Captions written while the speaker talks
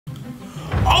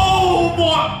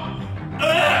What?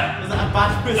 Was that a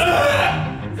bad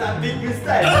mistake? Is that a big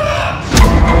mistake?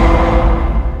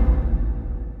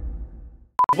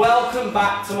 Welcome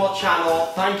back to my channel.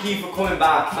 Thank you for coming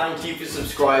back. Thank you for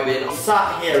subscribing. I'm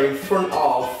sat here in front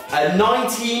of a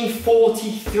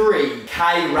 1943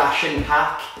 K ration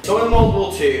pack. So in World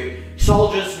War II,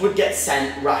 soldiers would get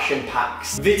sent ration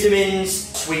packs.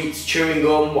 Vitamins, sweets, chewing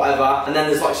gum, whatever. And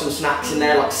then there's like some snacks in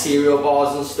there, like cereal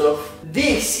bars and stuff.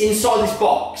 This, inside this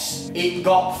box, it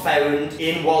got found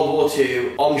in World War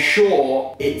II. I'm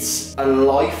sure it's a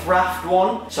life raft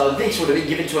one. So this would have been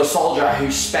given to a soldier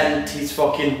who spent his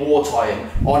fucking wartime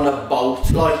on a boat.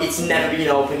 Like, it's never been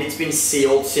opened. It's been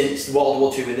sealed since World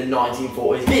War II in the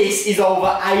 1940s. This is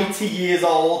over 80 years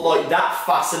old. Like, that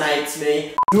fascinates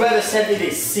me. Whoever sent me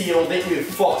this sealed it with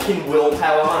fucking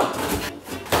willpower, man.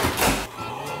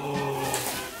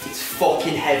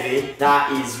 Fucking heavy.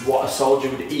 That is what a soldier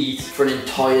would eat for an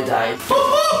entire day.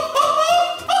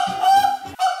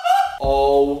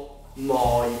 Oh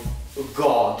my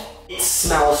god. It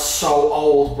smells so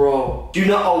old, bro. Do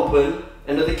not open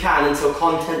another can until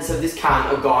contents of this can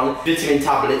are gone. Vitamin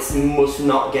tablets must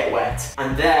not get wet.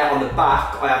 And there on the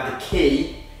back, I have the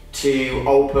key to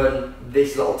open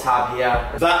this little tab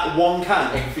here. That one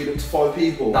can can feed up to 5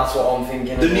 people. That's what I'm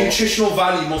thinking. The nutritional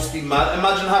value must be mad.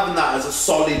 Imagine having that as a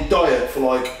solid diet for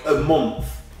like a month.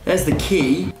 There's the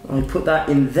key. I put that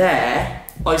in there.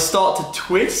 I start to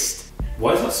twist.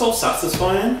 Why is that so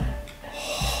satisfying?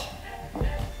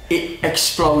 It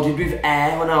exploded with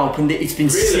air when I opened it. It's been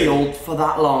sealed for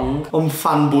that long. I'm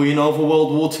fanboying over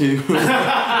World War II.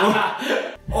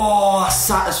 Oh,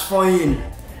 satisfying.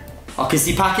 I can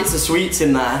see packets of sweets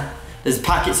in there. There's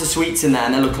packets of sweets in there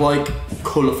and they look like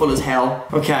colourful as hell.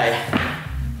 Okay.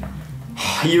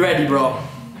 Are you ready, bro?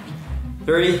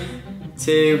 3,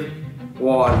 2,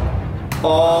 1.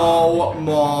 Oh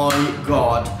my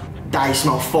god. They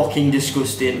smell fucking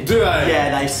disgusting. Do they? Yeah,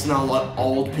 they smell like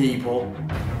old people.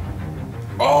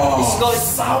 Oh, it's like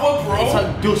sour, bro. It's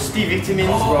like dusty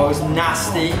vitamins, bro. It's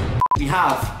nasty. We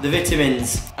have the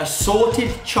vitamins,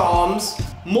 assorted charms,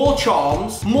 more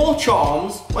charms, more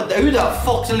charms. What, who the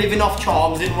fuck's living off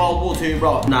charms in World War II,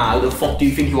 bro? Nah, who the fuck do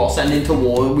you think you are sending to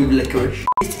war with licorice?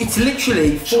 It's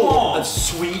literally full of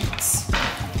sweets.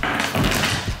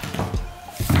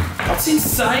 That's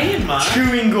insane, man.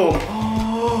 Chewing gum.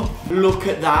 Oh, look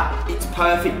at that. It's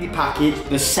perfectly packaged.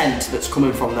 The scent that's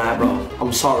coming from there, bro.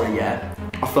 I'm sorry, yeah.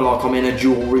 I feel like I'm in a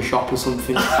jewellery shop or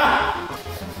something.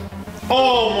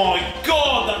 Oh my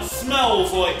god, that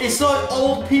smells like... It's like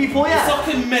old people, yeah. It's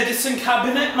like a medicine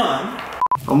cabinet, man.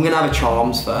 I'm gonna have a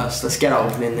charms first. Let's get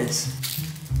opening this.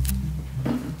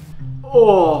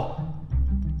 Oh.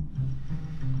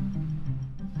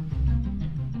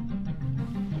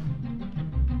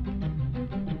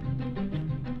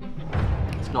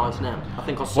 It's nice now. I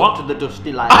think I sucked the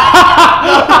dusty layer.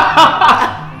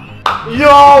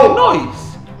 Yo!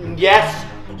 Nice! Yes.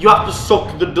 You have to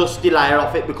suck the dusty layer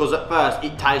off it because at first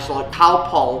it tastes like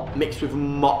Calpol mixed with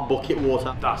mop bucket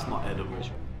water. That's not edible.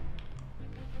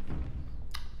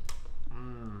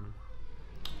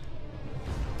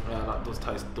 Yeah, that does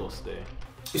taste dusty.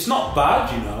 It's not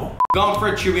bad, you know. Going for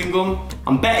a chewing gum.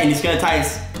 I'm betting it's gonna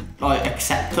taste like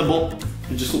acceptable.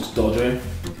 It just looks dodgy.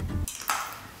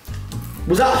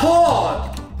 Was that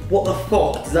hard? What the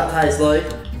fuck does that taste like?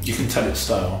 You can tell it's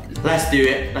stale. Let's do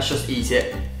it. Let's just eat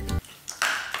it.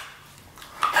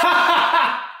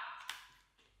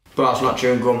 But that's not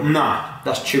chewing gum. Nah.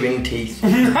 That's chewing teeth.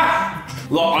 Look,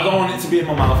 I don't want it to be in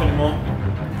my mouth anymore.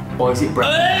 Why is it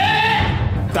brown?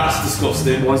 That's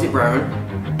disgusting. Why is it brown?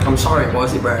 I'm sorry, why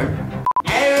is it brown?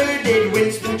 How did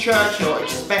Winston Churchill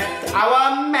expect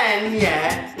our men,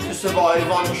 yeah, to survive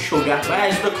on sugar?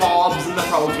 Where's the carbs and the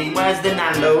protein? Where's the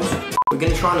Nando's? We're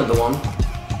gonna try another one.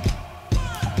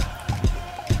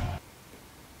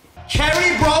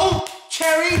 Cherry, bro!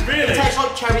 Cherry! Really? It tastes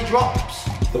like cherry drops.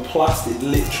 The plastic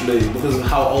literally, because of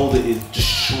how old it is, just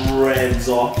shreds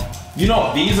off. You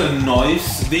know, these are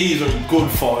nice. These are a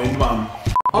good find, man.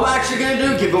 I'm actually going to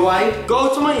do a giveaway. Go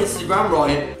to my Instagram,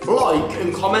 right? Like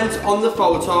and comment on the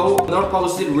photo that I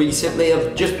posted recently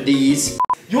of just these.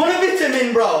 You want a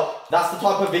vitamin, bro? That's the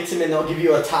type of vitamin that'll give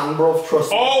you a tan, bro,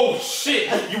 trust me. Oh,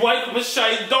 shit. You wake up a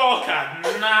shade darker?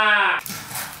 Nah.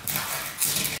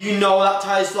 You know that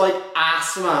tastes like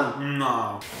ass, man.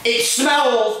 No. It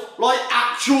smells like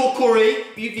actual curry.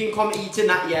 If you think I'm eating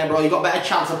that, yeah, bro, you got a better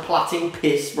chance of platting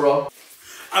piss, bro.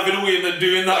 Having a weird than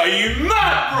doing that, are you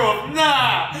mad, bro?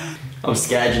 Nah. I'm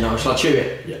scared, you know. Shall I chew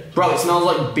it? Yeah. Bro, it smells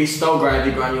like Bisto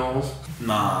gravy granules.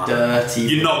 Nah. Dirty.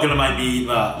 You're not gonna make me eat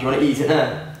that. Do you want to eat it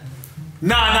then?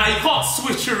 Nah, you can't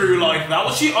switcheroo like that.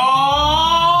 What's she?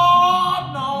 Oh,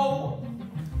 no.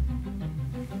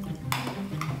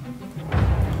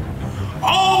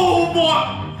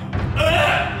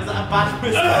 bad mistake?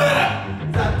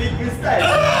 Is that a big mistake?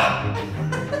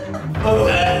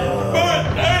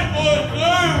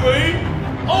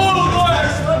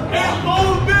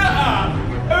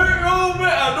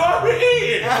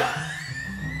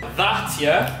 That,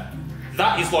 yeah?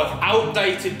 That is like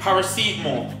outdated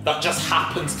paracetamol that just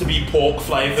happens to be pork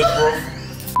flavoured,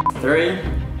 bro. 3,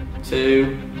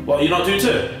 2. What, you not do 2?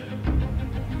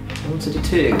 I want to do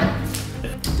 2.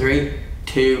 3,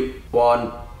 2,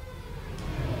 1.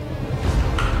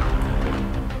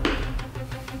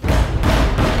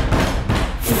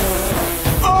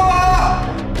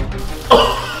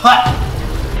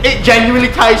 It genuinely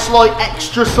tastes like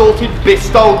extra salted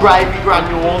Bisto gravy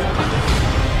granules.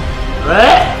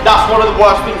 That's one of the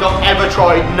worst things I've ever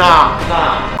tried.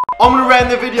 Nah. I'm gonna round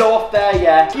the video off there,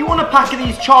 yeah. If you want a pack of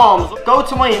these charms, go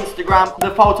to my Instagram. The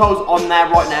photo's on there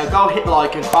right now. Go hit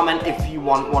like and comment if you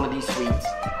want one of these sweets.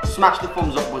 Smash the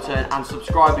thumbs up button and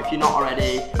subscribe if you're not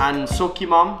already. And suck your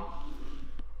mum.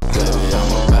 Baby,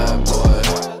 I'm a bad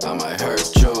boy. I might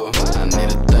hurt you. I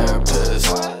need a therapist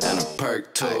and a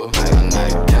perk too. I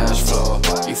need cash flow.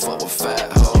 You fuck with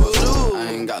fat hoes.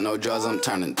 I ain't got no drugs. I'm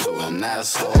turning to an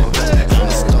asshole. In the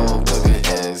stove cooking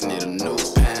eggs. Need